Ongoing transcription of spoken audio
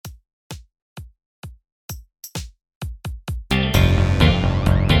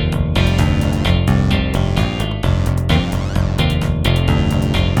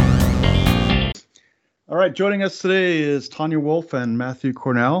right, joining us today is Tanya Wolf and Matthew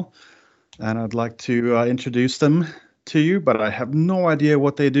Cornell, and I'd like to introduce them to you, but I have no idea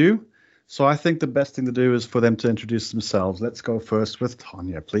what they do. So I think the best thing to do is for them to introduce themselves. Let's go first with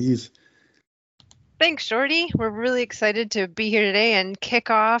Tanya, please. Thanks, Shorty. We're really excited to be here today and kick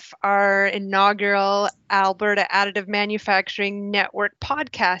off our inaugural Alberta Additive Manufacturing Network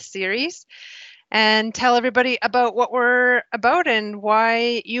podcast series and tell everybody about what we're about and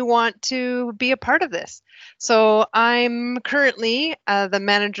why you want to be a part of this. So I'm currently the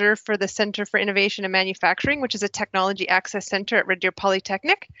manager for the Centre for Innovation and Manufacturing, which is a technology access center at Red Deer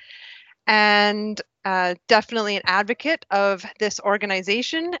Polytechnic, and definitely an advocate of this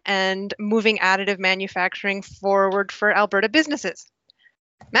organization and moving additive manufacturing forward for Alberta businesses.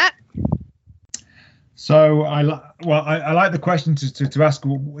 Matt? So I like the question to ask,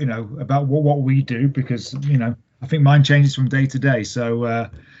 about what we do, because I think mine changes from day to day. So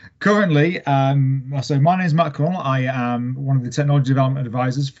currently, so my name is Matt Cornell. I am one of the technology development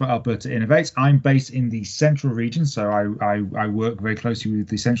advisors for Alberta Innovates. I'm based in the central region, so I work very closely with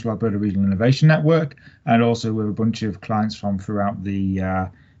the Central Alberta Regional Innovation Network, and also with a bunch of clients from throughout the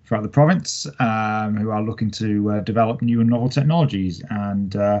province who are looking to develop new and novel technologies.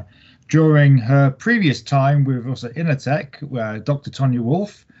 And during her previous time with also Innertech, Dr. Tanya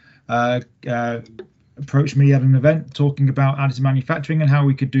Wolf approached me at an event talking about additive manufacturing and how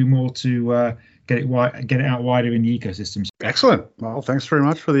we could do more to get it out wider in the ecosystem. Excellent. Well, thanks very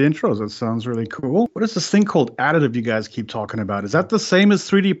much for the intros. That sounds really cool. What is this thing called additive you guys keep talking about? Is that the same as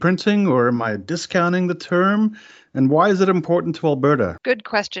 3D printing, or am I discounting the term? And why is it important to Alberta? Good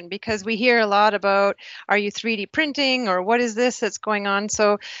question, because we hear a lot about, are you 3D printing, or what is this that's going on?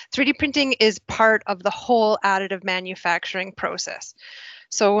 So 3D printing is part of the whole additive manufacturing process.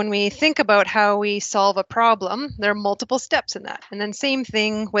 So when we think about how we solve a problem, there are multiple steps in that. And then same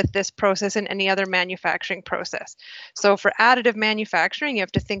thing with this process and any other manufacturing process. So for additive manufacturing, you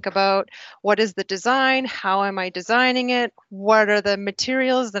have to think about, what is the design? How am I designing it? What are the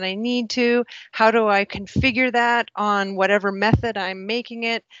materials that I need to? How do I configure that on whatever method I'm making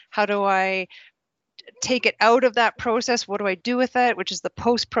it? How do I take it out of that process? What do I do with it, which is the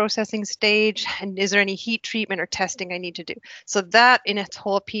post-processing stage? And is there any heat treatment or testing I need to do? So that in its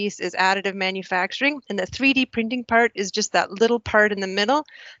whole piece is additive manufacturing. And the 3D printing part is just that little part in the middle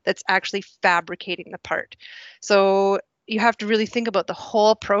that's actually fabricating the part. So you have to really think about the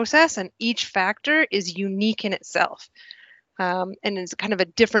whole process, and each factor is unique in itself. And it's kind of a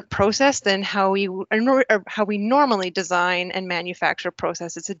different process than how we normally design and manufacture a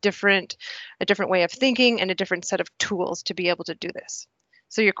process. It's a different way of thinking and a different set of tools to be able to do this.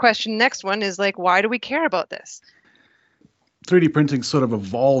 So your question, next one, is like, why do we care about this? 3D printing sort of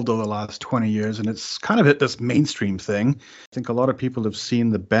evolved over the last 20 years, and it's kind of hit this mainstream thing. I think a lot of people have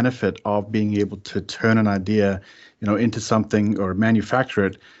seen the benefit of being able to turn an idea, into something or manufacture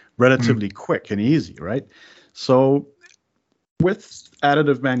it relatively quick and easy, right? So with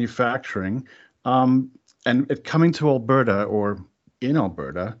additive manufacturing and it coming to Alberta or in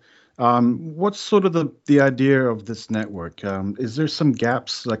Alberta, what's sort of the idea of this network? Is there some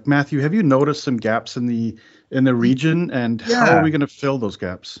gaps? Like, Matthew, have you noticed some gaps in the region, and how are we going to fill those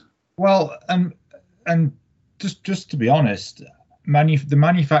gaps? Well, and just to be honest, the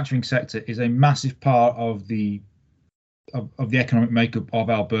manufacturing sector is a massive part of the economic makeup of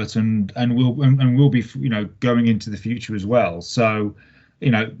Alberta, and will be going into the future as well. So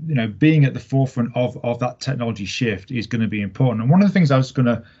being at the forefront of that technology shift is going to be important. And one of the things I was going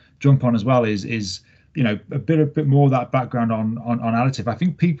to jump on as well is a bit more of that background on additive. I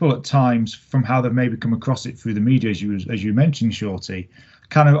think people at times, from how they've maybe come across it through the media, as you mentioned, Shorty,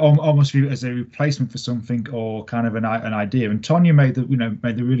 kind of almost view it as a replacement for something, or kind of an idea. And Tanya made the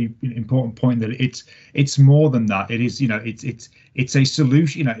really important point that it's more than that. It is it's a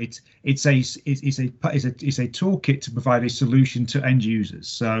solution. It's a toolkit to provide a solution to end users.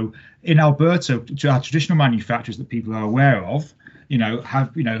 So in Alberta, to our traditional manufacturers that people are aware of,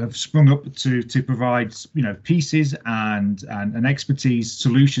 have sprung up to provide pieces and expertise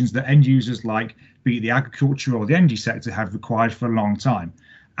solutions that end users, like be it the agriculture or the energy sector, have required for a long time.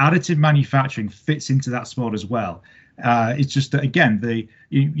 Additive manufacturing fits into that spot as well. It's just that, again, the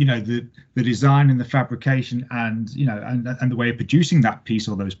design and the fabrication and the way of producing that piece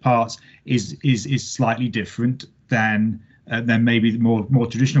or those parts is slightly different than maybe more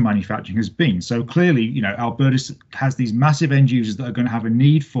traditional manufacturing has been. So clearly, Alberta has these massive end users that are going to have a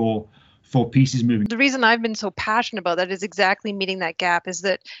need for pieces moving. The reason I've been so passionate about that is exactly meeting that gap, is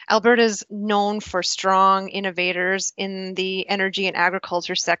that Alberta's known for strong innovators in the energy and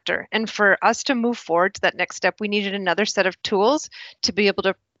agriculture sector. And for us to move forward to that next step, we needed another set of tools to be able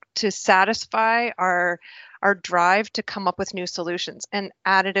to to satisfy our drive to come up with new solutions. And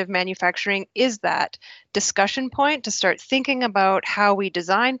additive manufacturing is that discussion point to start thinking about how we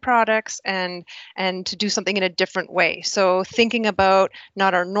design products and to do something in a different way. So thinking about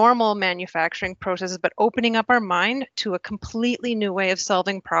not our normal manufacturing processes, but opening up our mind to a completely new way of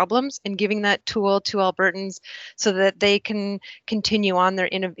solving problems and giving that tool to Albertans so that they can continue on their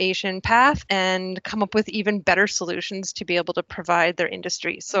innovation path and come up with even better solutions to be able to provide their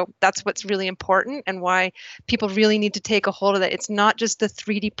industry. So that's what's really important and why people really need to take a hold of that. It's not just the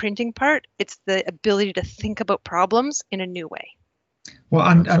 3D printing part, it's the ability to think about problems in a new way. Well,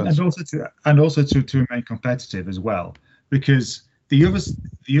 and also to remain competitive as well, because the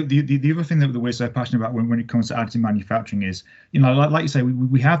other thing that we're so passionate about when it comes to additive manufacturing is, like you say,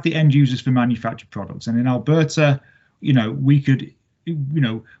 we have the end users for manufactured products, and in Alberta, we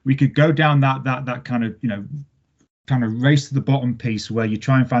could go down that kind of race to the bottom piece where you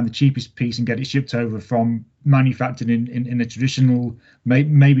try and find the cheapest piece and get it shipped over from manufactured in a traditional,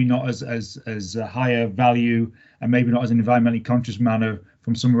 maybe not as higher value and maybe not as an environmentally conscious manner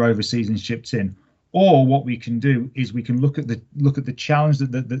from somewhere overseas and shipped in. Or what we can do is we can look at the challenge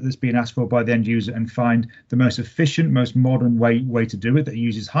that's being asked for by the end user and find the most efficient, most modern way to do it that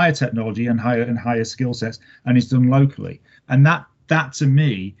uses higher technology and higher skill sets and is done locally. And that to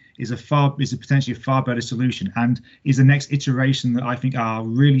me is potentially a far better solution and is the next iteration that I think our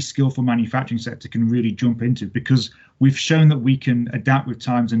really skillful manufacturing sector can really jump into, because we've shown that we can adapt with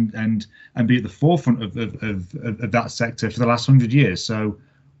times and be at the forefront of that sector for the last 100 years. So,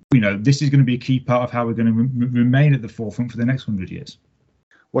 this is going to be a key part of how we're going to remain at the forefront for the next 100 years.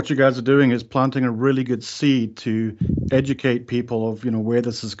 What you guys are doing is planting a really good seed to educate people of, where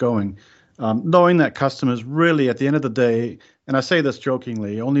this is going. Knowing that customers really, at the end of the day, and I say this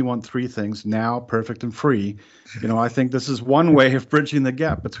jokingly, only want three things: now, perfect, and free. I think this is one way of bridging the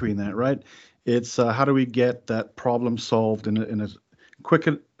gap between that, right? It's how do we get that problem solved in as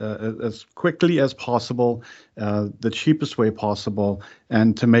quickly as possible, the cheapest way possible,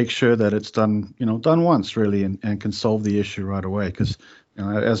 and to make sure that it's done once really, and can solve the issue right away. Because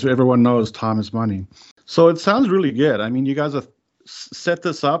as everyone knows, time is money. So it sounds really good. I mean, you guys have set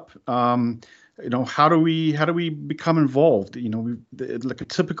this up. How do we become involved? Like a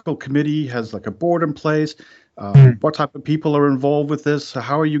typical committee has like a board in place. What type of people are involved with this?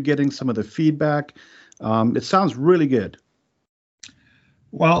 How are you getting some of the feedback? It sounds really good.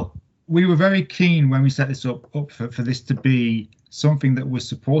 Well, we were very keen when we set this up for this to be something that was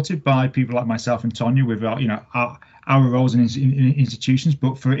supported by people like myself and Tonya with our roles in institutions,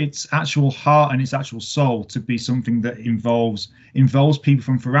 but for its actual heart and its actual soul to be something that involves people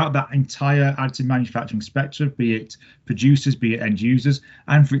from throughout that entire additive manufacturing spectrum, be it producers, be it end users,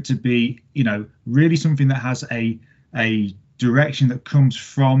 and for it to be really something that has a direction that comes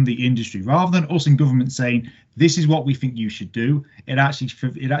from the industry, rather than us in government saying this is what we think you should do. It actually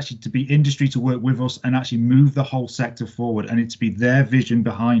to be industry to work with us and actually move the whole sector forward, and it to be their vision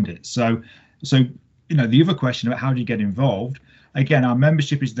behind it. So the other question about how do you get involved? Again, our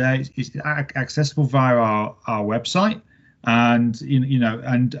membership is there. It's accessible via our website, and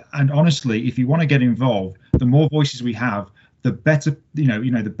and honestly, if you want to get involved, the more voices we have, the better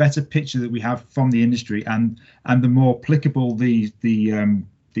the better picture that we have from the industry, and the more applicable the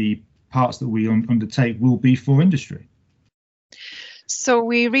parts that we undertake will be for industry. So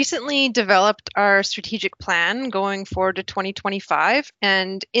we recently developed our strategic plan going forward to 2025,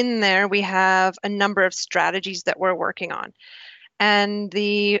 and in there we have a number of strategies that we're working on. And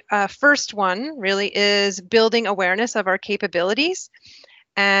the first one really is building awareness of our capabilities.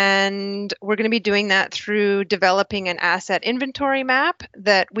 And we're going to be doing that through developing an asset inventory map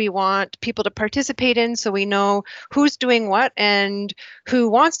that we want people to participate in, so we know who's doing what and who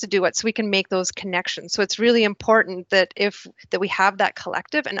wants to do what, so we can make those connections. So it's really important that we have that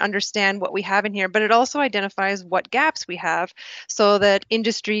collective and understand what we have in here, but it also identifies what gaps we have so that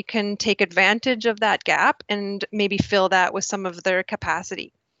industry can take advantage of that gap and maybe fill that with some of their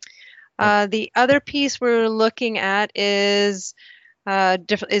capacity. The other piece we're looking at is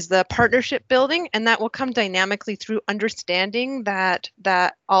the partnership building, and that will come dynamically through understanding that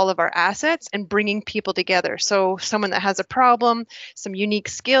all of our assets and bringing people together. So someone that has a problem, some unique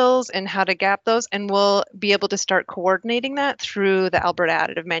skills, and how to gap those, and we'll be able to start coordinating that through the Alberta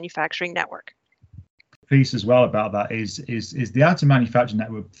Additive Manufacturing Network. Piece as well about that is the Additive Manufacturing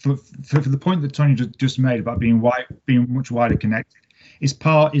Network, for the point that Tonya just made about being much wider connected.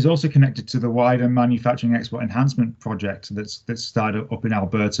 Is also connected to the wider manufacturing export enhancement project that's started up in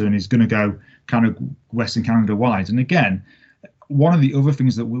Alberta and is going to go kind of Western Canada wide. And again, one of the other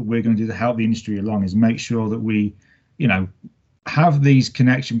things that we're going to do to help the industry along is make sure that we have these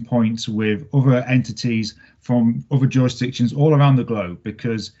connection points with other entities from other jurisdictions all around the globe,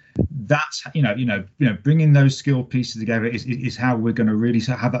 because that's bringing those skill pieces together is how we're going to really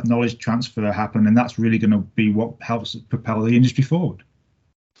have that knowledge transfer happen, and that's really going to be what helps propel the industry forward.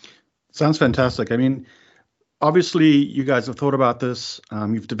 Sounds fantastic. I mean, obviously, you guys have thought about this.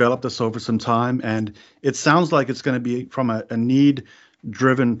 You've developed this over some time, and it sounds like it's going to be from a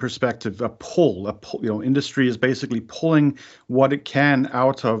need-driven perspective, a pull. Industry is basically pulling what it can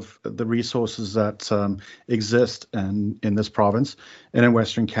out of the resources that exist in this province and in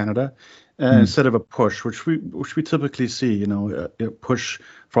Western Canada, instead of a push, which we typically see. A push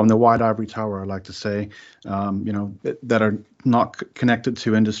from the white ivory tower, I like to say, that are not connected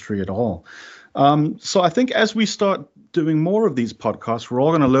to industry at all. So I think as we start doing more of these podcasts, we're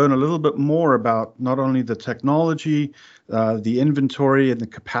all going to learn a little bit more about not only the technology, the inventory, and the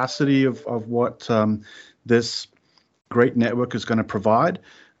capacity of what this great network is going to provide,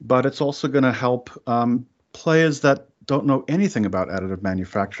 but it's also going to help players that don't know anything about additive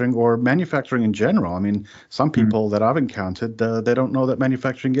manufacturing or manufacturing in general. I mean, some people that I've encountered, they don't know that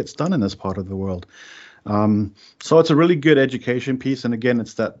manufacturing gets done in this part of the world. So it's a really good education piece. And again,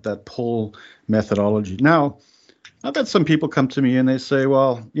 it's that pull methodology. Now, I've had some people come to me and they say,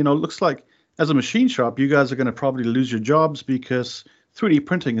 well, it looks like as a machine shop, you guys are going to probably lose your jobs because 3D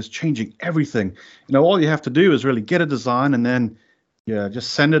printing is changing everything. All you have to do is really get a design and then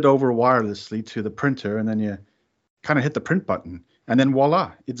just send it over wirelessly to the printer, and then you kind of hit the print button, and then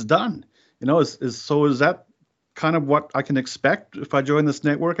voila, it's done. Is that kind of what I can expect if I join this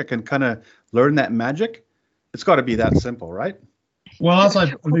network? I can kind of learn that magic. It's got to be that simple, right? Well, as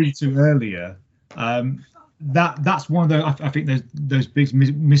I alluded to earlier, that's one of the I think those big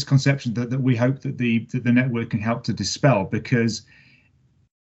misconceptions that we hope that the network can help to dispel, because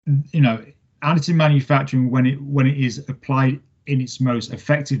additive manufacturing, when it is applied in its most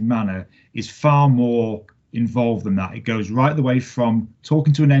effective manner, is far more involved than that. It goes right the way from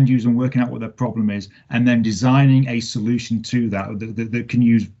talking to an end user and working out what their problem is, and then designing a solution to that can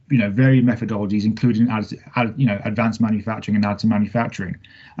use varied methodologies, including advanced manufacturing and additive manufacturing,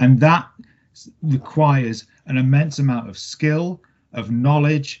 and that requires an immense amount of skill, of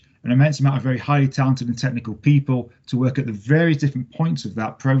knowledge, an immense amount of very highly talented and technical people to work at the various different points of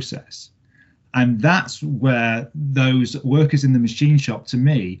that process. And that's where those workers in the machine shop, to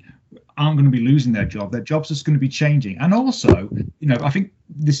me, aren't going to be losing their job. Their jobs are just going to be changing. And also, I think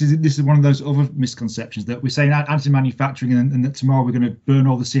this is one of those other misconceptions that we're saying additive manufacturing and that tomorrow we're going to burn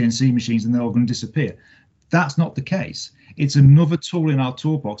all the CNC machines and they're all going to disappear. That's not the case. It's another tool in our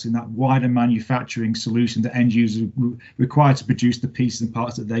toolbox in that wider manufacturing solution that end users require to produce the pieces and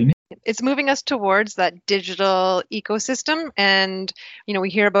parts that they need. It's moving us towards that digital ecosystem, and we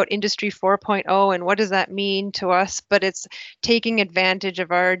hear about Industry 4.0 and what does that mean to us, but it's taking advantage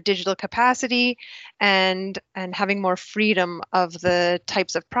of our digital capacity and having more freedom of the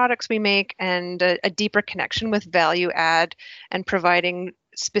types of products we make, and a deeper connection with value add and providing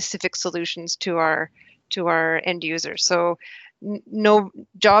specific solutions to our end users. So no,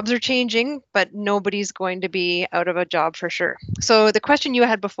 jobs are changing, but nobody's going to be out of a job for sure. So the question you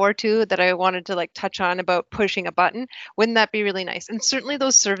had before too, that I wanted to touch on about pushing a button, wouldn't that be really nice? And certainly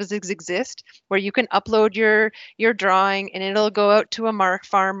those services exist where you can upload your drawing and it'll go out to a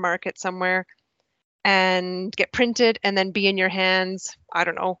farm market somewhere and get printed and then be in your hands, I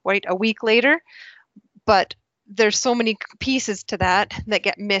don't know, wait a week later. But there's so many pieces to that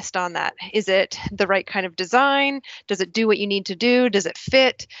get missed on that. Is it the right kind of design? Does it do what you need to do? Does it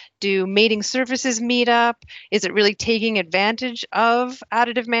fit? Do mating surfaces meet up? Is it really taking advantage of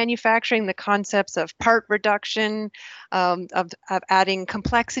additive manufacturing, the concepts of part reduction, of adding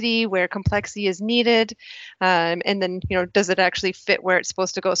complexity where complexity is needed? And then, does it actually fit where it's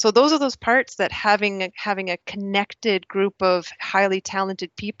supposed to go? So those are those parts that having a connected group of highly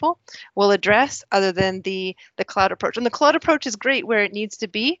talented people will address, other than the cloud approach. And the cloud approach is great where it needs to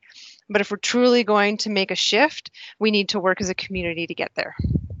be, but if we're truly going to make a shift, we need to work as a community to get there.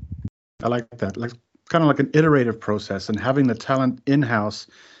 I like that, kind of like an iterative process, and having the talent in-house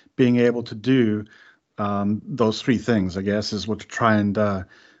being able to do those three things, I guess, is what to try and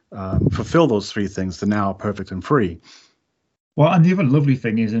fulfill those three things, the now, perfect, and free. Well, and the other lovely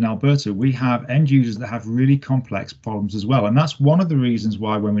thing is in Alberta, we have end users that have really complex problems as well. And that's one of the reasons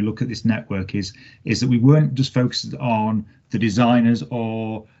why when we look at this network is that we weren't just focused on the designers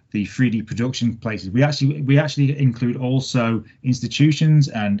or the 3D production places. We actually include also institutions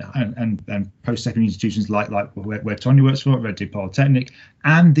and post-secondary institutions like where Tony works for, Red Deer Polytechnic,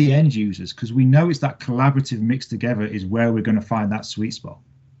 and the end users, because we know it's that collaborative mix together is where we're going to find that sweet spot.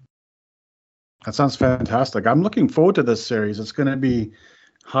 That sounds fantastic. I'm looking forward to this series. It's going to be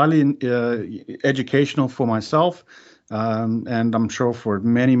highly educational for myself, and I'm sure for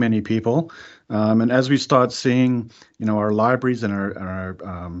many, many people. And as we start seeing, our libraries and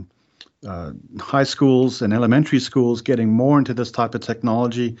our high schools and elementary schools getting more into this type of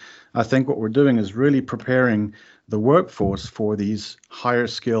technology, I think what we're doing is really preparing the workforce for these higher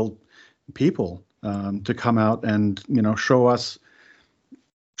skilled people to come out and, show us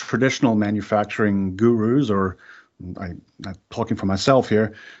traditional manufacturing gurus, or I'm talking for myself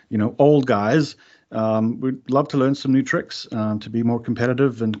here, old guys. We'd love to learn some new tricks to be more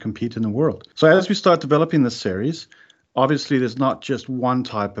competitive and compete in the world. So as we start developing this series, obviously there's not just one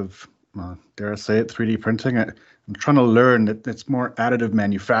type of, dare I say it, 3D printing. I'm trying to learn that it's more additive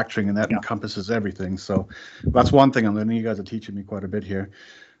manufacturing, and that encompasses everything. So that's one thing I'm learning. You guys are teaching me quite a bit here.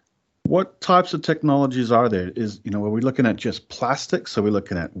 What types of technologies are there? Are we looking at just plastics? Are we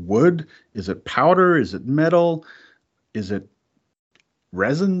looking at wood? Is it powder? Is it metal? Is it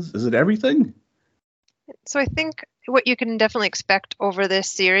resins? Is it everything? So I think what you can definitely expect over this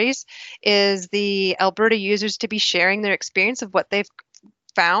series is the Alberta users to be sharing their experience of what they've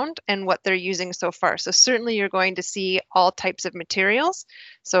found and what they're using so far. So certainly you're going to see all types of materials.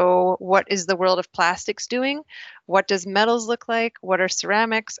 So what is the world of plastics doing? What does metals look like? What are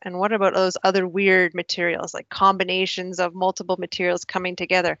ceramics? And what about those other weird materials, like combinations of multiple materials coming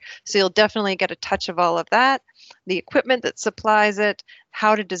together? So you'll definitely get a touch of all of that, the equipment that supplies it,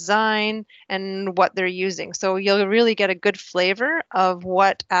 how to design, and what they're using. So you'll really get a good flavor of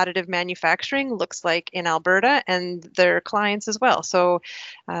what additive manufacturing looks like in Alberta and their clients as well. So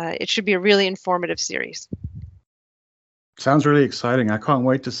it should be a really informative series. Sounds really exciting. I can't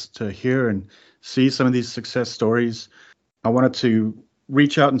wait to hear and see some of these success stories. I wanted to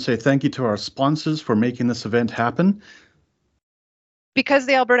reach out and say thank you to our sponsors for making this event happen. Because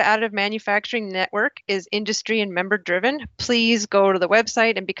the Alberta Additive Manufacturing Network is industry and member driven, please go to the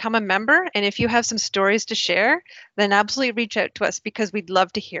website and become a member. And if you have some stories to share, then absolutely reach out to us, because we'd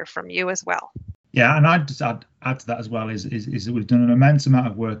love to hear from you as well. Yeah, and I'd just add to that as well is that we've done an immense amount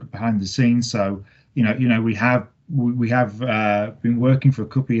of work behind the scenes. So we have been working for a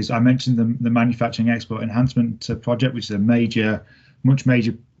couple of years. I mentioned the Manufacturing Export Enhancement Project, which is a much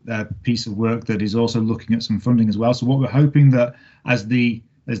major piece of work that is also looking at some funding as well. So what we're hoping that as they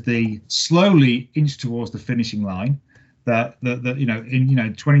slowly inch towards the finishing line, that from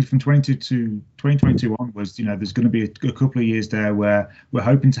 2022 to 2022 onwards, there's going to be a couple of years there where we're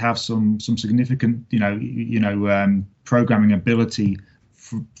hoping to have some significant programming ability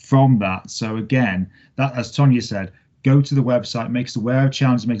from that. So again, that, as Tonya said, go to the website, make us aware of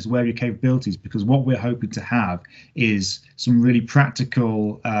challenges, make us aware of your capabilities, because what we're hoping to have is some really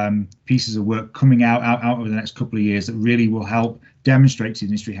practical pieces of work coming out over the next couple of years that really will help demonstrate to the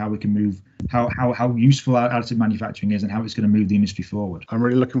industry how we can move, how useful additive manufacturing is and how it's going to move the industry forward. I'm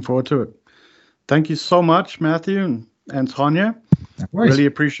really looking forward to it. Thank you so much, Matthew and Tonya. Really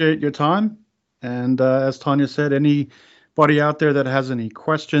appreciate your time. And as Tonya said, anybody out there that has any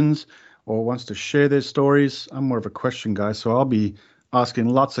questions or wants to share their stories, I'm more of a question guy, so I'll be asking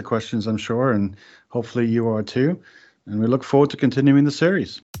lots of questions, I'm sure, and hopefully you are too. And we look forward to continuing the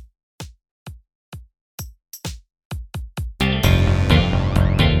series.